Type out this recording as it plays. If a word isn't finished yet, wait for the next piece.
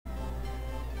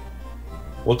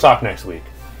We'll talk next week.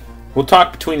 We'll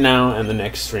talk between now and the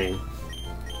next stream.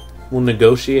 We'll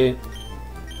negotiate.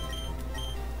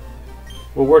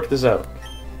 We'll work this out.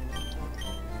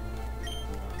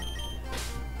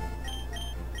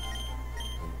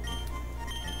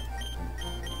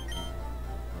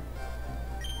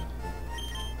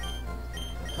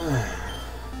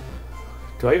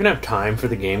 Do I even have time for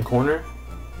the game corner?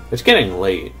 It's getting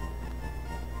late.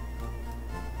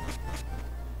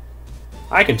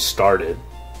 I can start it.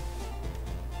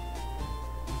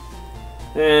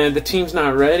 And the team's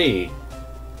not ready.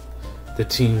 The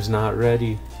team's not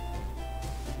ready.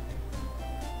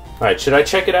 Alright, should I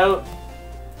check it out?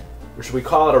 Or should we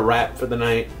call it a wrap for the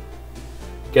night?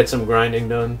 Get some grinding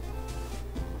done?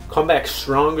 Come back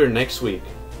stronger next week.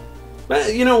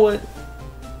 But you know what?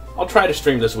 I'll try to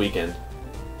stream this weekend.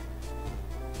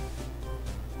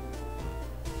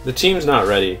 The team's not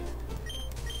ready.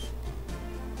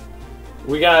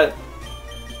 We got...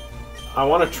 I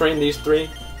want to train these 3.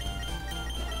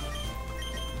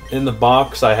 In the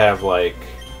box I have like...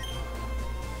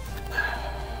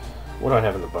 What do I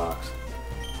have in the box?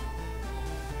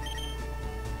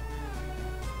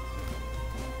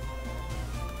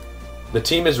 The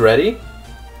team is ready?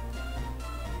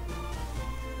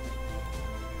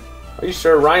 Are you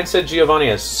sure? Ryan said Giovanni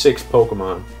has 6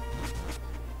 Pokemon.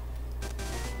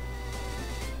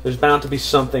 There's bound to be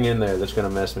something in there that's going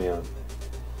to mess me up.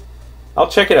 I'll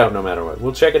check it out no matter what.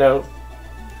 We'll check it out.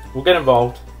 We'll get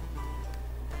involved.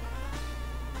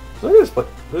 Look at this.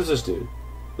 Who's this dude?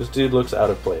 This dude looks out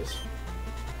of place.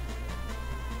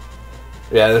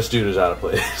 Yeah, this dude is out of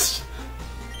place.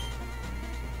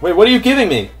 Wait, what are you giving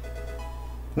me?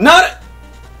 Not...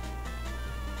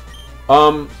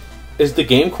 Is the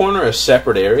game corner a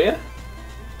separate area?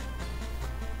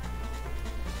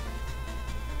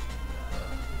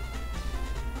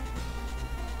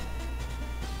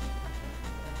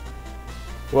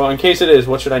 Well, in case it is,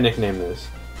 what should I nickname this?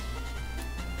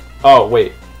 Oh,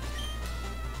 wait.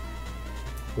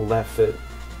 Will that fit?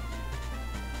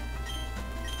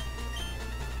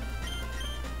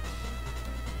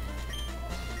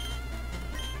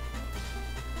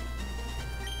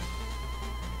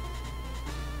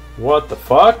 What the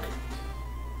fuck?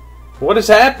 What is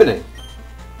happening?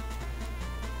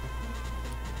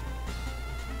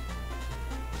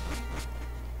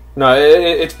 No,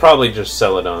 it's probably just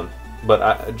Celadon.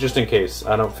 But just in case,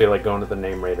 I don't feel like going to the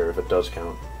name raider if it does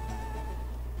count.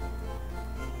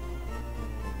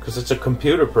 Because it's a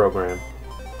computer program.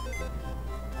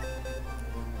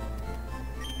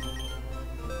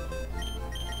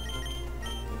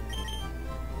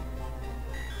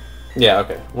 Yeah,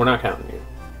 okay. We're not counting you.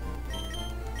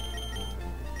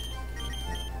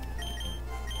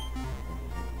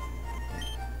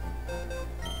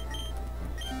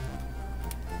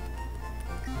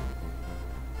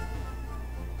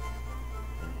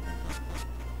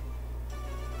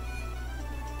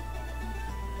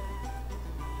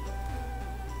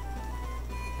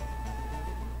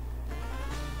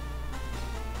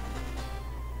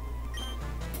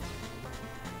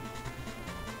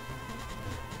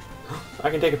 I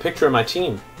can take a picture of my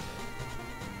team.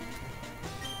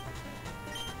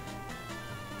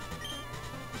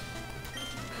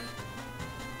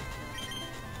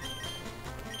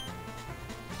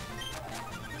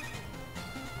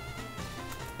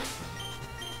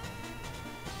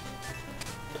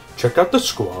 Check out the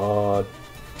squad.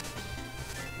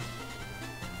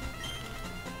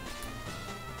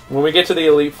 When we get to the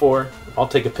Elite Four, I'll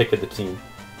take a pic of the team.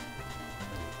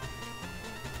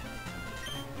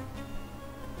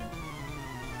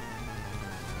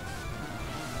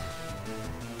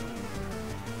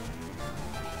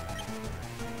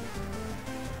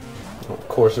 Of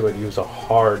course it would use a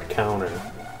hard counter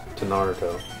to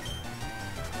Naruto.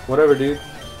 Whatever, dude.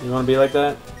 You want to be like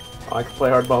that? I can play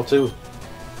hardball too.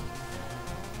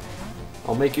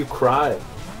 I'll make you cry.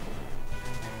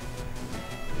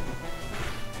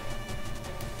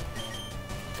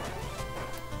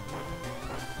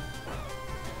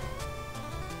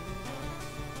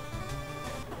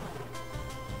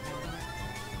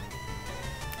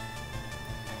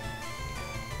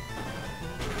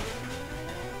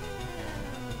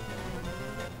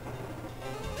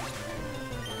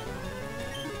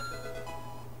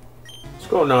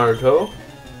 Go, Naruto.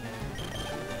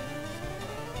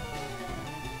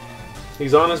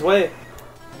 He's on his way.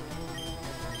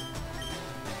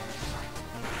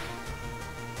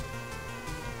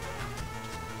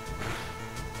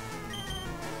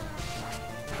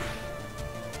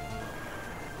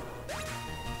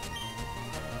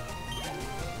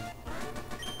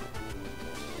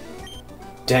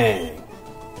 Dang.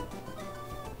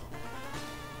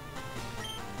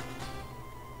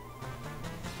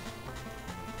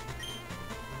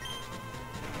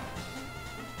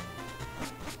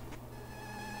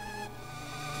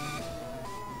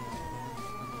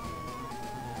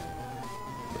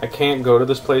 I can't go to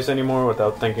this place anymore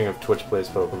without thinking of Twitch Plays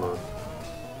Pokemon.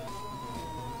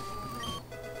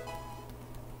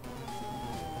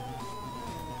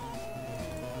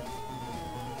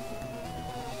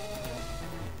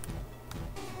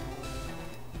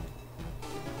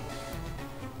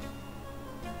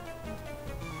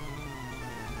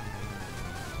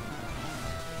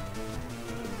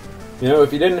 You know,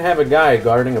 if you didn't have a guy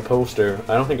guarding a poster,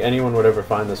 I don't think anyone would ever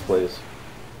find this place.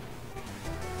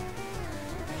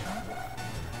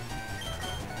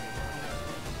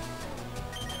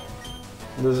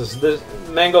 This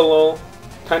Mango Lol,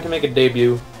 time to make a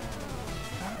debut.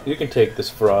 You can take this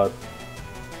fraud.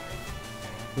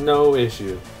 No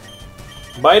issue.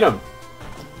 Bite him!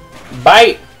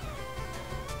 Bite!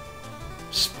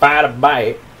 Spider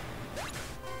bite.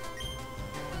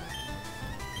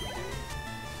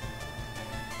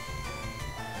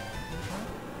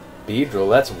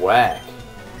 Beedrill, that's whack.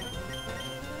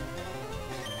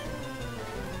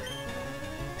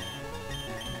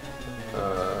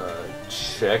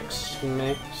 Chex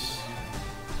Mix.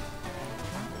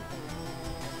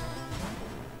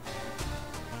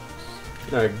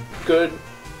 No,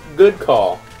 good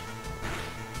call.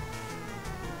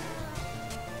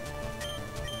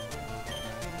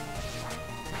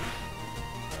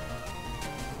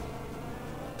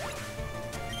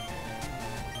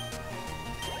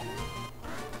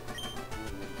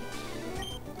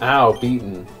 Ow,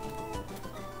 beaten.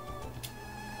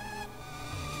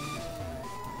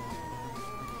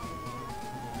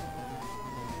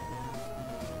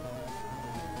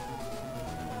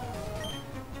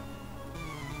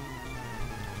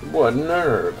 What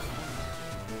nerve.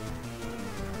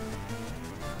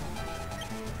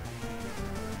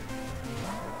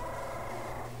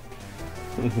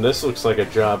 This looks like a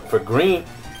job for Green.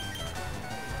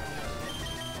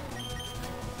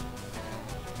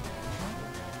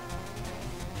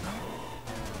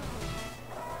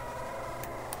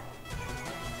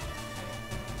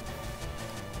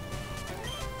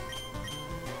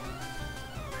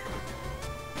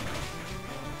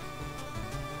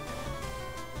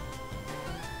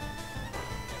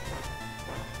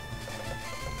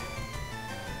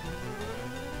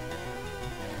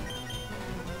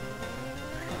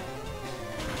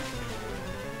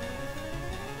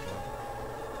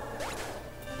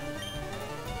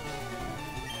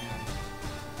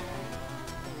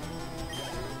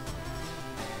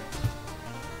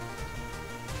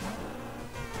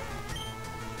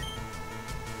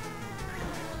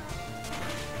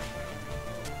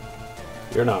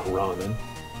 You're not ramen.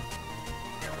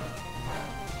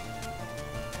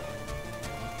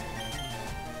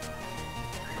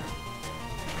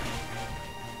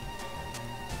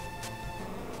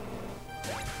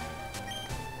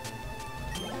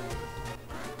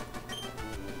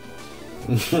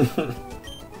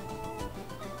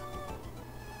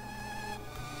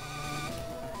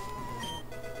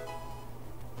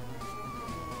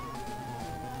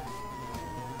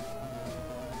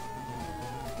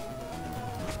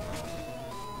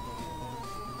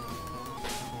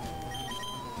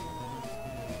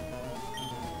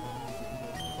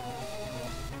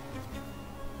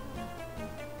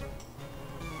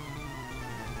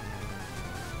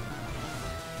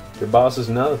 Your boss is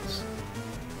nuts.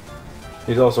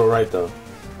 He's also right, though.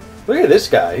 Look at this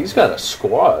guy. He's got a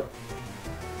squad.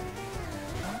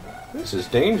 This is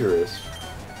dangerous.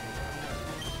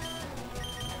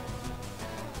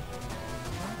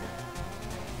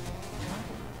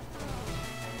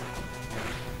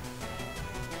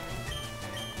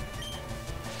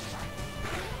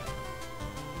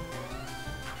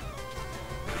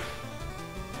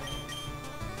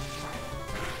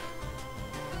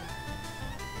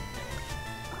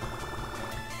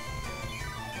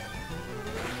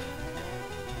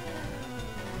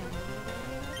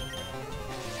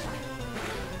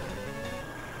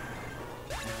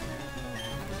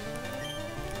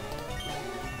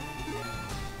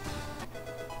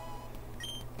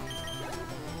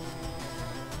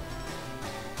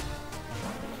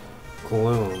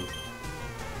 Gloom.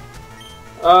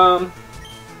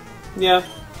 Yeah.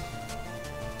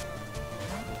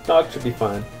 Dog should be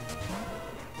fine.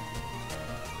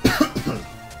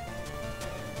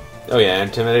 Oh yeah,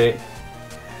 Intimidate.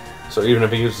 So even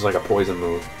if he uses like a poison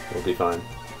move, it'll be fine.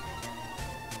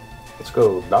 Let's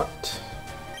go, Duct.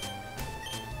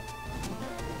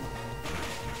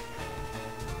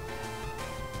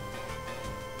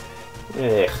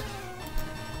 Ugh.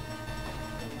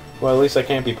 Well, at least I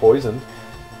can't be poisoned.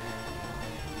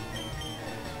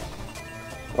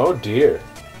 Oh dear.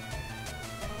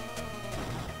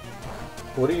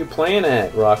 What are you playing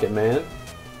at, Rocket Man?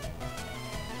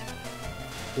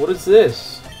 What is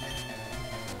this?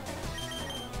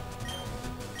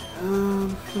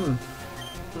 Hmm.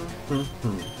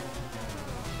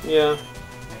 Yeah.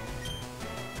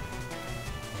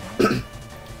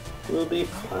 We'll be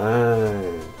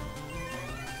fine.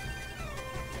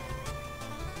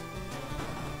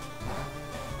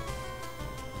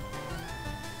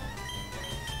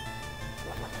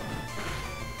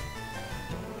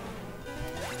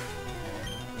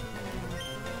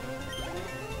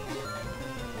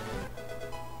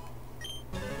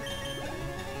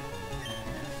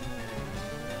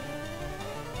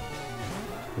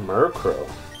 Murkrow.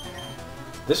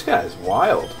 This guy's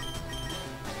wild.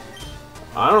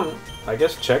 I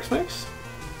guess Chex Mix?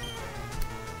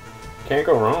 Can't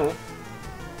go wrong.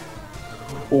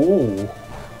 Ooh.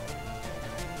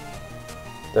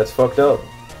 That's fucked up.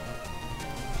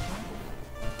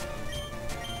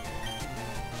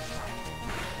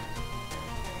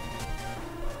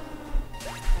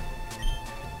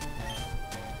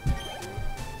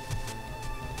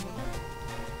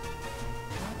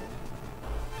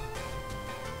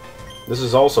 This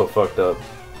is also fucked up.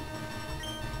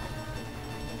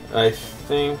 I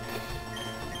think...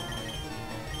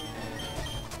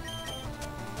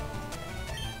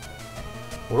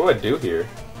 What do I do here?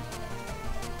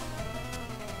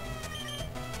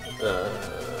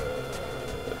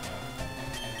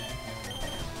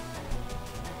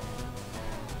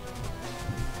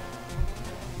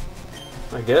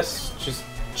 I guess just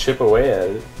chip away at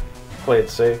it. Play it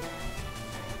safe.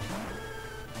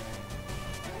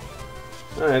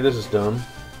 Alright, this is dumb.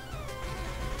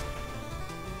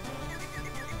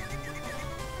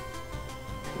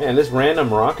 Man, this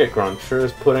random rocket grunt sure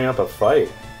is putting up a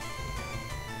fight.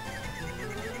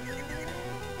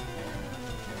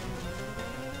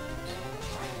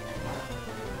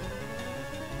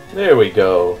 There we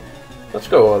go. Let's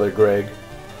go, other Greg.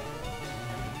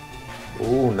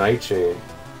 Ooh, Nightshade.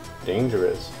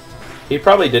 Dangerous. He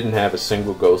probably didn't have a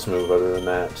single ghost move other than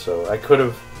that, so I could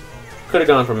have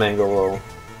gone for Mango Roll.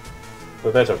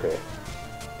 But that's okay.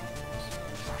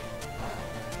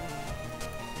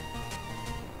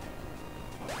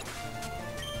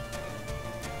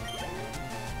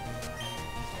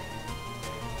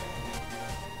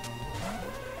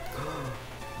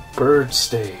 Bird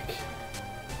steak.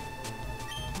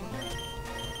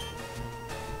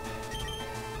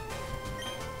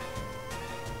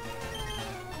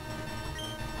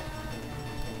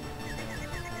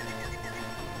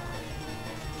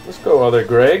 Let's go, other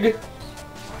Greg.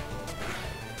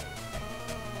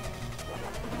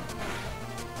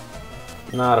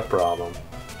 Not a problem.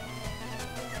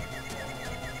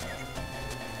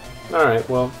 Alright,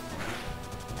 well,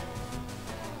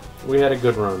 we had a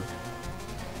good run.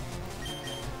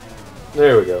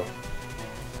 There we go.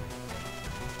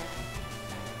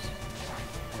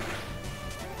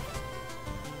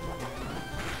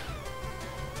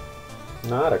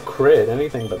 Not a crit,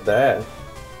 anything but that.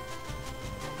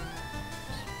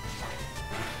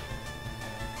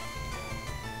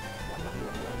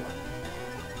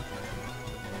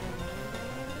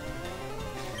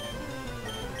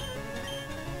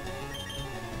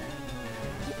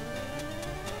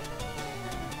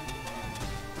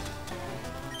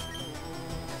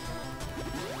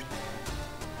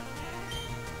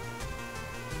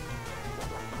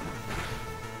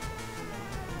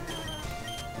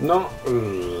 No.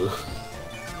 Ugh.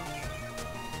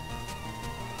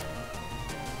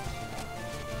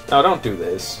 No, don't do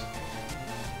this.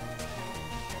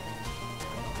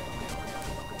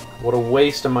 What a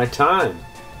waste of my time.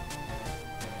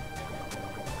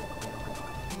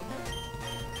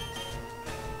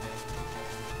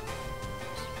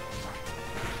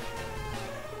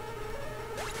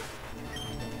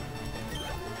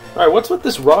 Alright, what's with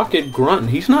this rocket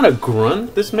grunt? He's not a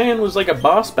grunt. This man was like a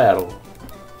boss battle.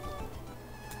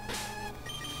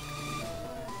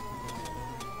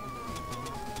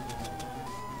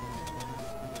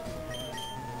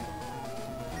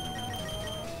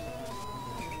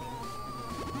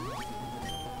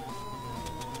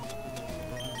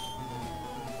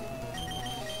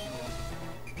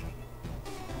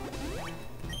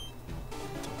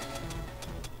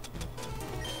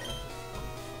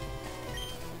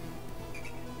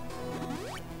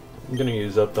 I'm gonna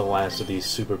use up the last of these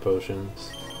super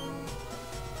potions.